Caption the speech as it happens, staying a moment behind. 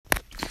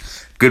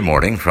Good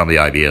morning from the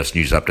IBS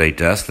News Update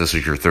Desk. This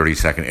is your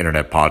 30-second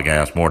Internet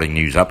Podcast Morning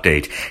News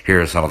Update. Here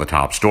are some of the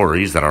top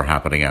stories that are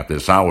happening at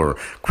this hour.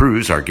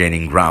 Crews are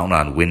gaining ground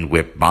on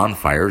wind-whipped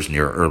bonfires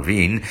near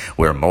Irvine,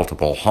 where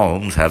multiple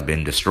homes have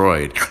been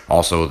destroyed.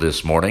 Also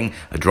this morning,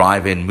 a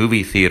drive-in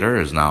movie theater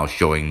is now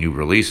showing new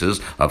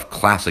releases of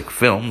classic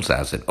films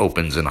as it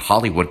opens in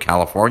Hollywood,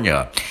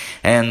 California.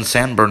 And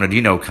San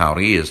Bernardino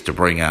County is to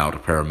bring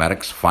out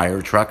paramedics,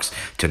 fire trucks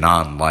to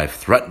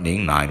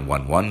non-life-threatening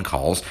 911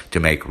 calls to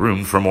make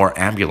room for more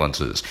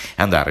ambulances.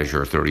 And that is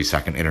your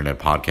 30-second Internet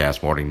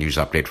Podcast Morning News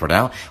Update for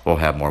now. We'll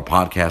have more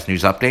podcast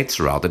news updates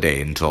throughout the day.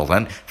 Until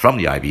then, from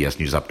the IBS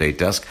News Update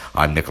Desk,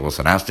 I'm Nicholas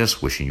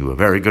Anastas, wishing you a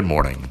very good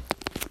morning.